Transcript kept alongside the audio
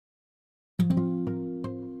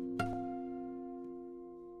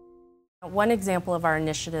One example of our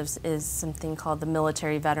initiatives is something called the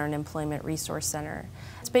Military Veteran Employment Resource Center.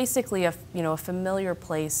 It's basically a familiar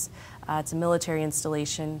place. It's a military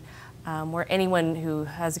installation where anyone who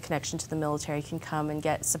has a connection to the military can come and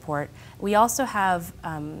get support. We also have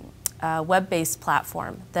a web-based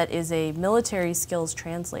platform that is a military skills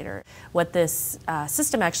translator. What this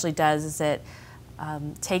system actually does is it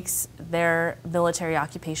takes their military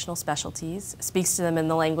occupational specialties, speaks to them in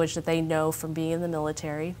the language that they know from being in the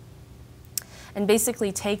military, and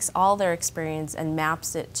basically takes all their experience and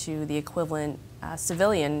maps it to the equivalent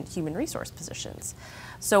civilian human resource positions.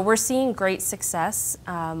 So we're seeing great success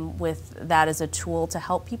with that as a tool to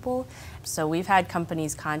help people. So we've had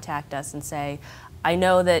companies contact us and say, I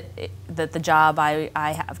know that the job I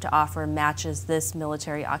have to offer matches this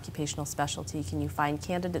military occupational specialty. Can you find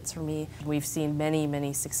candidates for me? We've seen many,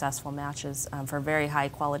 many successful matches for very high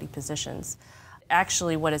quality positions.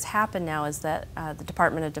 Actually, what has happened now is that the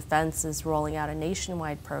Department of Defense is rolling out a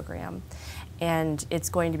nationwide program, and it's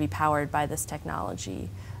going to be powered by this technology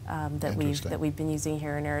that we've been using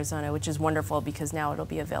here in Arizona, which is wonderful because now it'll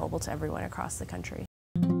be available to everyone across the country.